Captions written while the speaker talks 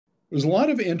There's a lot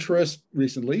of interest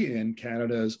recently in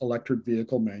Canada's electric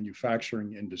vehicle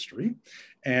manufacturing industry.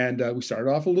 And we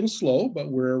started off a little slow, but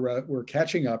we're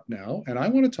catching up now. And I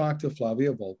want to talk to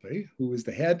Flavio Volpe, who is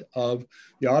the head of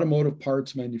the Automotive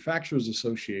Parts Manufacturers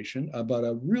Association, about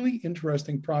a really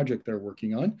interesting project they're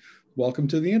working on. Welcome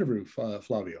to the interview,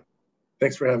 Flavio.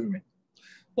 Thanks for having me.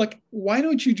 Like, why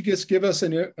don't you just give us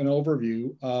an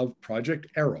overview of Project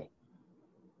Arrow?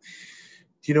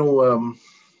 You know,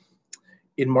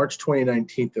 in March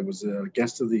 2019, there was a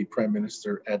guest of the Prime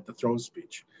Minister at the throne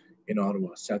speech in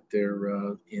Ottawa, sat there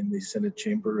in the Senate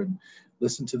chamber and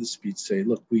listened to the speech say,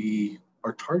 look,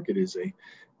 our target is a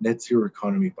net zero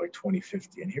economy by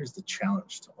 2050. And here's the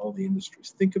challenge to all the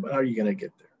industries. Think about how you're going to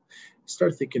get there.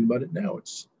 Start thinking about it now.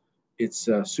 It's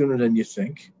sooner than you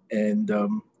think. And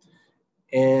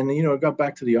you know, I got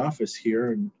back to the office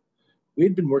here and we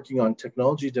had been working on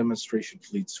technology demonstration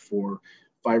fleets for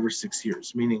 5 or 6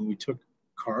 years, meaning we took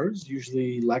cars,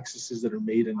 usually Lexuses that are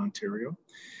made in Ontario.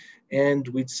 And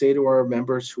we'd say to our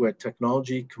members who had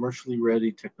technology, commercially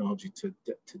ready technology to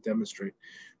demonstrate,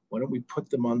 why don't we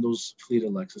put them on those fleet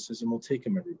of Lexuses and we'll take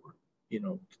them everywhere. You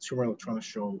know, Consumer Electronics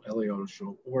Show, LA Auto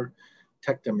Show, or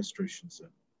tech demonstrations at,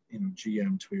 you know,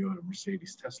 GM, Toyota,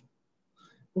 Mercedes, Tesla.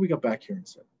 But we got back here and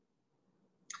said,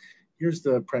 here's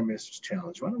the Prime Minister's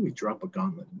challenge. Why don't we drop a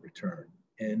gauntlet in return?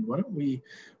 And why don't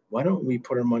we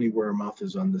put our money where our mouth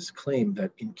is on this claim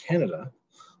that in Canada,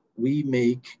 we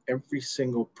make every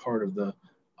single part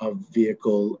of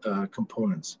vehicle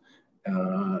components,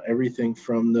 everything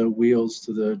from the wheels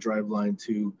to the driveline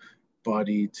to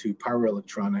body to power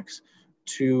electronics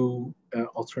to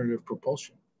alternative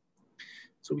propulsion.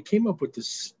 So we came up with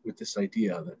this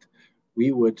idea that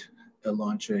we would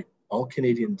launch a all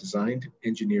Canadian designed,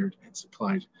 engineered, and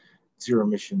supplied zero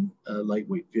emission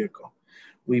lightweight vehicle.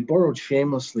 We borrowed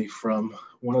shamelessly from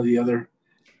one of the other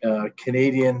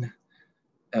Canadian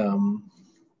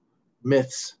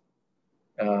myths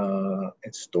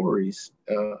and stories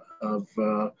of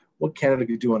what Canada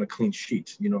could do on a clean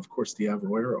sheet. You know, of course, the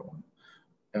Avro Arrow.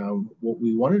 What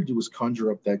we wanted to do was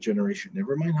conjure up that generation.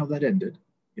 Never mind how that ended.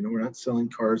 You know, we're not selling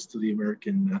cars to the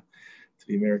American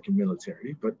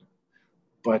military, but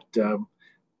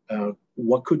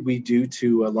what could we do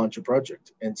to launch a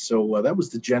project? And so that was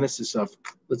the genesis of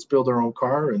let's build our own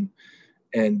car,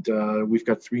 and we've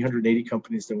got 380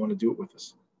 companies that want to do it with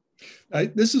us.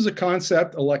 This is a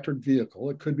concept electric vehicle.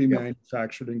 It could be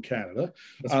manufactured in Canada.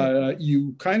 Right.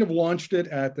 You kind of launched it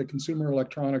at the Consumer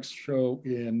Electronics Show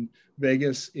in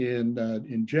Vegas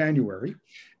in January.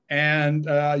 And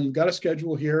you've got a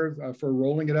schedule here for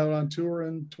rolling it out on tour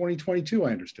in 2022,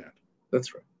 I understand.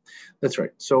 That's right. That's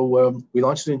right. So we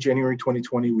launched it in January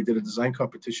 2020. We did a design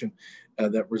competition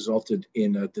that resulted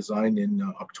in a design in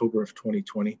October of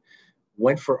 2020.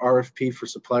 Went for RFP for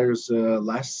suppliers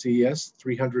last CES,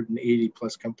 380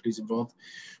 plus companies involved.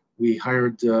 We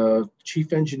hired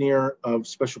chief engineer of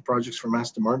special projects from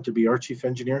Aston Martin to be our chief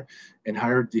engineer, and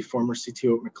hired the former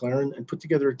CTO at McLaren, and put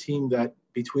together a team that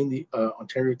between the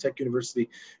Ontario Tech University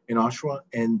in Oshawa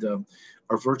and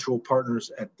our virtual partners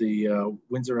at the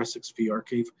Windsor Essex VR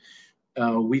Cave,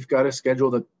 we've got a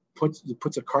schedule that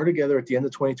puts a car together at the end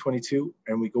of 2022,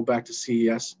 and we go back to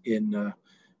CES in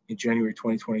January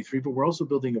 2023, but we're also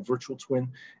building a virtual twin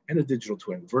and a digital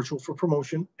twin. Virtual for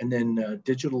promotion, and then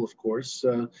digital, of course,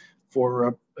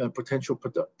 for potential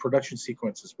production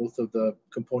sequences, both of the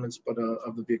components, but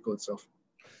of the vehicle itself.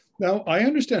 Now, I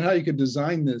understand how you could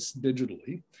design this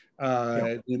digitally.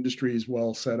 The industry is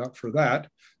well set up for that.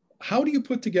 How do you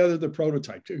put together the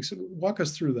prototype? So walk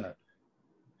us through that.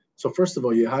 So first of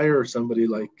all, you hire somebody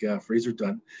like Fraser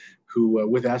Dunn, who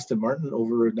with Aston Martin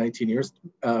over 19 years,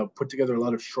 put together a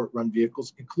lot of short run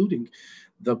vehicles, including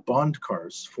the Bond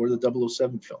cars for the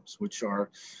 007 films, which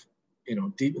are, you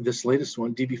know, this latest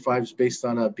one, DB5, is based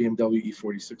on a BMW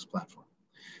E46 platform.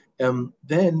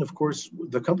 Then, of course,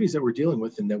 the companies that we're dealing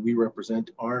with and that we represent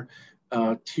are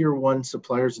tier 1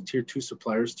 suppliers and tier 2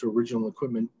 suppliers to original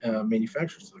equipment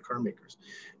manufacturers, to the car makers.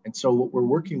 And so what we're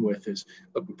working with is,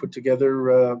 look, we put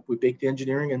together, we bake the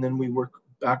engineering, and then we work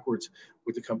backwards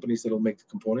with the companies that'll make the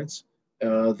components.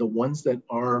 The ones that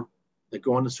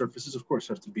go on the surfaces, of course,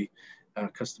 have to be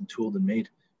custom tooled and made.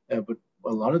 But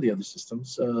a lot of the other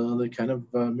systems, they kind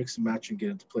of mix and match and get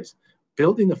into place.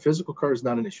 Building the physical car is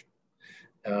not an issue.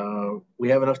 We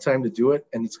have enough time to do it,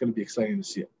 and it's going to be exciting to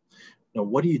see it. Now,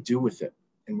 what do you do with it?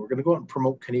 And we're going to go out and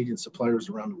promote Canadian suppliers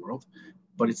around the world,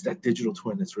 but it's that digital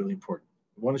twin that's really important.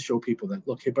 We want to show people that,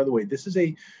 look, hey, by the way, this is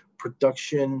a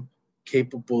production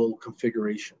capable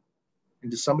configuration. And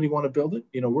does somebody want to build it?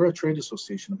 We're a trade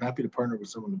association. I'm happy to partner with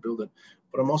someone to build it,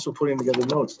 but I'm also putting together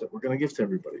notes that we're going to give to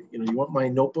everybody. You want my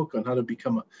notebook on how to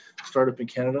become a startup in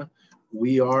Canada?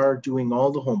 We are doing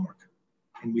all the homework.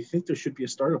 And we think there should be a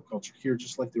startup culture here,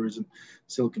 just like there is in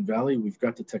Silicon Valley. We've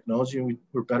got the technology and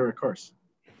we're better at cars.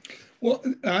 Well,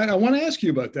 I want to ask you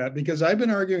about that because I've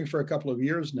been arguing for a couple of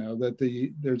years now that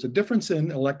there's a difference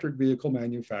in electric vehicle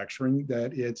manufacturing,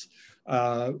 that it's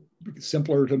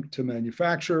simpler to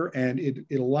manufacture, and it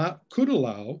could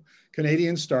allow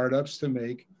Canadian startups to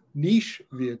make niche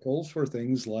vehicles for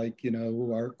things like,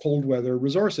 our cold weather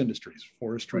resource industries,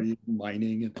 forestry, right,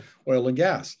 mining, and oil and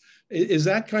gas. Is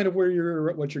that kind of what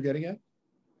you're getting at?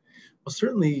 Well,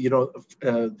 certainly,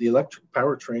 the electric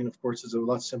powertrain, of course, is a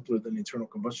lot simpler than the internal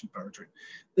combustion powertrain.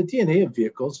 The DNA of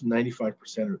vehicles, 95%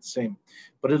 are the same,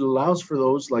 but it allows for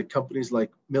those like companies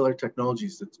like Miller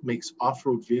Technologies that makes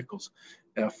off-road vehicles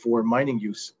for mining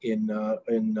use in the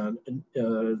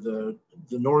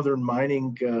northern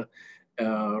mining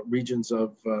regions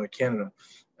of Canada,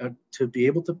 to be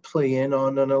able to play in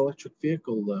on an electric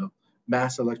vehicle,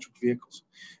 mass electric vehicles.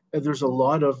 There's a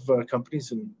lot of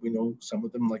companies, and we know some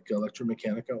of them like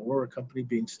Electromechanica, or a company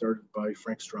being started by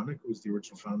Frank Stronach, who was the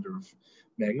original founder of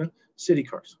Magna, City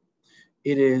Cars.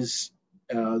 It is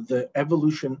the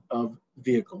evolution of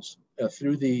vehicles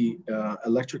through the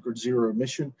electric or zero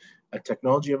emission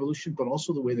technology evolution, but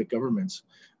also the way that governments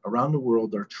around the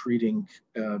world are treating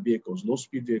vehicles, low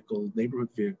speed vehicles, neighborhood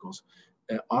vehicles,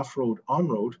 off-road,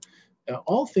 on-road,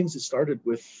 all things that started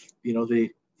with,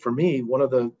 for me, one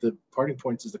of the parting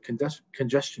points is the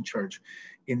congestion charge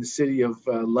in the city of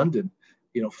London,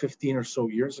 15 or so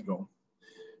years ago.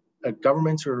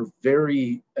 Governments are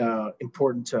very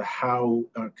important to how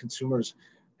consumers'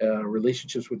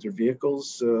 relationships with their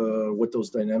vehicles, what those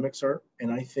dynamics are.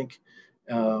 And I think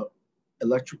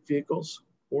electric vehicles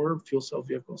or fuel cell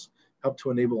vehicles help to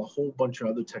enable a whole bunch of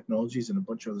other technologies and a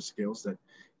bunch of other scales that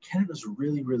Canada's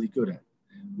really, really good at.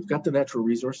 We've got the natural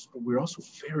resources, but we're also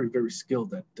very, very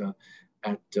skilled at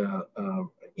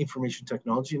information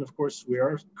technology. And of course, we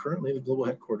are currently the global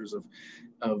headquarters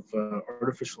of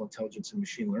artificial intelligence and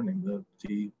machine learning.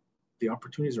 The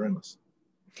opportunities are endless.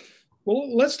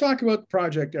 Well, let's talk about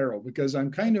Project Arrow, because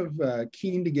I'm kind of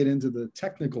keen to get into the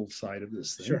technical side of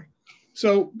this thing. Sure.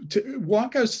 So to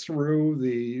walk us through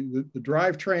the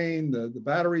drivetrain, the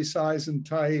battery size and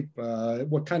type,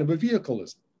 what kind of a vehicle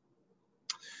is it?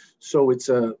 So it's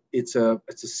a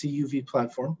CUV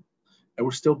platform, and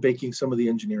we're still baking some of the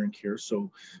engineering here.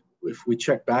 So if we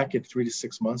check back at 3 to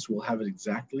 6 months, we'll have it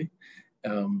exactly.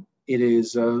 It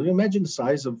is imagine the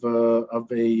size of a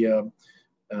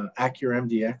Acura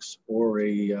MDX or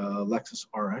a Lexus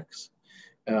RX.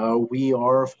 We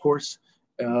are, of course,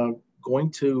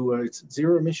 going to it's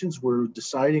zero emissions. We're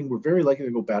very likely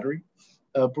to go battery.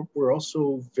 But we're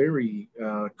also very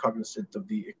cognizant of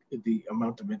the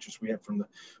amount of interest we have from the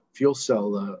fuel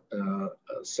cell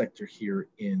sector here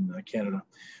in Canada.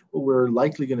 What we're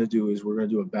likely going to do is we're going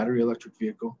to do a battery electric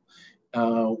vehicle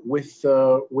with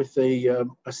a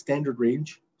standard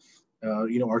range.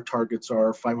 Our targets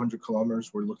are 500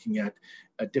 kilometers. We're looking at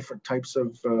different types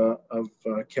of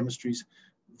chemistries.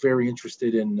 Very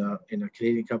interested in a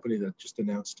Canadian company that just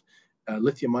announced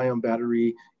lithium-ion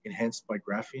battery enhanced by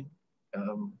graphene.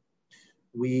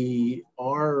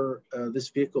 This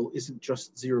vehicle isn't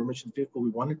just zero emission vehicle. We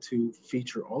wanted to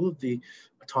feature all of the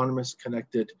autonomous,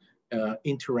 connected,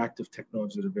 interactive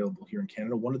technologies that are available here in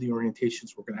Canada. One of the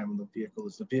orientations we're going to have in the vehicle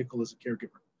is as a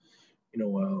caregiver.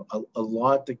 A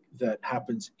lot that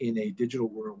happens in a digital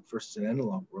world versus an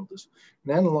analog world is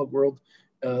an analog world.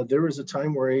 There is a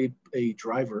time where a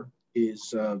driver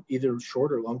is either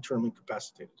short or long-term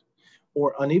incapacitated,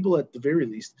 or unable at the very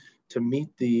least to meet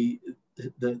the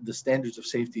standards of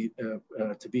safety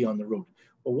to be on the road.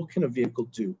 Well, what can a vehicle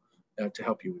do to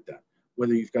help you with that?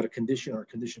 Whether you've got a condition or a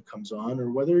condition comes on, or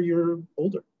whether you're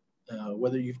older,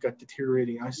 whether you've got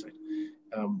deteriorating eyesight.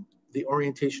 The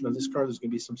orientation of this car, there's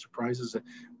going to be some surprises.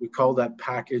 We call that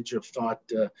package of thought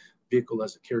vehicle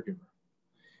as a caregiver.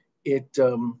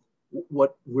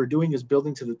 What we're doing is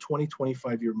building to the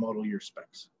 2025 year model year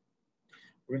specs.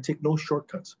 We're going to take no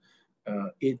shortcuts.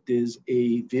 It is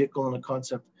a vehicle and a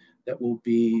concept that will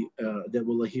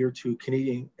adhere to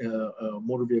Canadian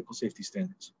motor vehicle safety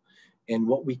standards. And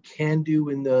what we can do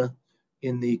in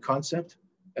the concept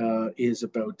is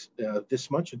about this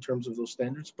much in terms of those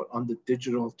standards, but on the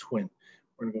digital twin,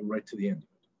 we're going to go right to the end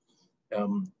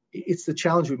of it. It's the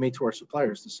challenge we made to our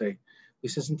suppliers to say,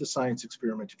 this isn't a science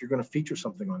experiment. If you're going to feature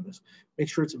something on this, make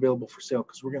sure it's available for sale,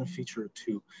 because we're going to feature it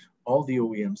to all the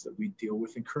OEMs that we deal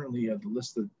with. And currently the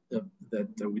list that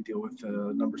we deal with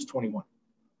numbers 21.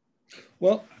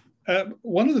 Well,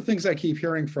 One of the things I keep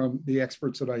hearing from the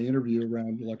experts that I interview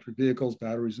around electric vehicles,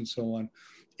 batteries, and so on,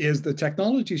 is the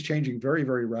technology is changing very,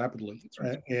 very rapidly.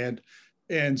 Right.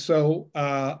 And so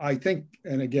I think,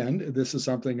 and again, this is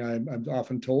something I'm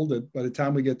often told that by the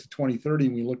time we get to 2030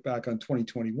 and we look back on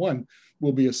 2021,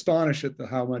 we'll be astonished at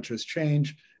how much has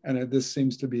changed. And this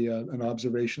seems to be an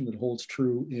observation that holds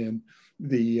true in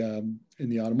the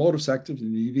automotive sector,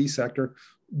 in the EV sector.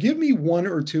 Give me one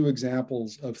or two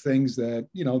examples of things that,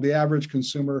 you know, the average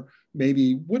consumer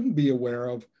maybe wouldn't be aware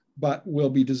of, but will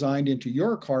be designed into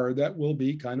your car that will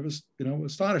be kind of, you know,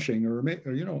 astonishing, or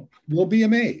you know, will be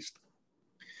amazed.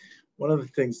 One of the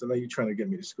things, I know you're trying to get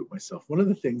me to scoop myself. One of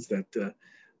the things that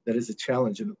that is a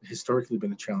challenge and historically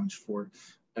been a challenge for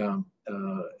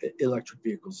electric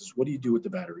vehicles is, what do you do with the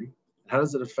battery? How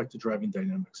does it affect the driving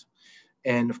dynamics?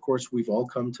 And of course, we've all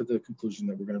come to the conclusion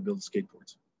that we're going to build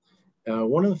skateboards.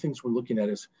 One of the things we're looking at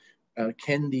is,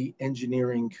 can the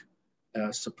engineering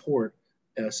support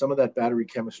some of that battery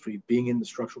chemistry being in the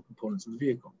structural components of the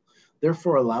vehicle,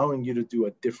 therefore allowing you to do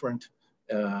a different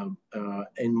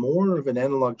and more of an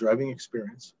analog driving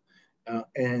experience,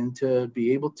 and to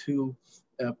be able to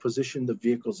position the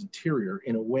vehicle's interior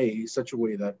in a way, such a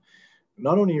way that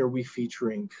not only are we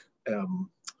featuring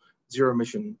zero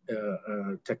emission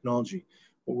technology,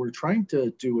 what we're trying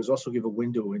to do is also give a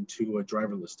window into a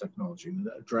driverless technology,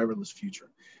 a driverless future.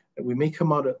 And we may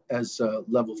come out as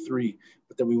level 3,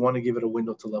 but then we want to give it a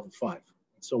window to level 5.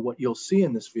 So what you'll see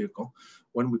in this vehicle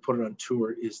when we put it on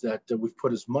tour is that we've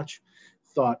put as much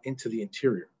thought into the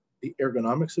interior, the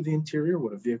ergonomics of the interior,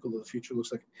 what a vehicle of the future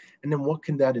looks like, and then what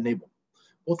can that enable,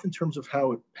 both in terms of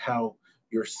how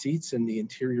your seats and the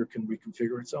interior can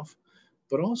reconfigure itself,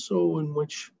 but also in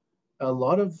which a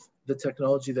lot of the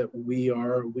technology that we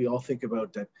all think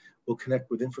about that will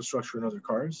connect with infrastructure in other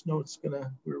cars. No,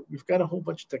 we've got a whole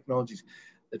bunch of technologies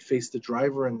that face the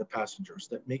driver and the passengers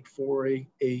that make for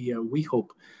we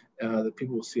hope that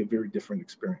people will see a very different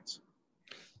experience.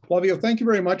 Flavio, thank you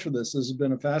very much for this. This has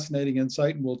been a fascinating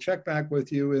insight, and we'll check back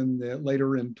with you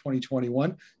later in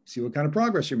 2021, see what kind of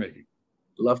progress you're making.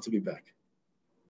 Love to be back.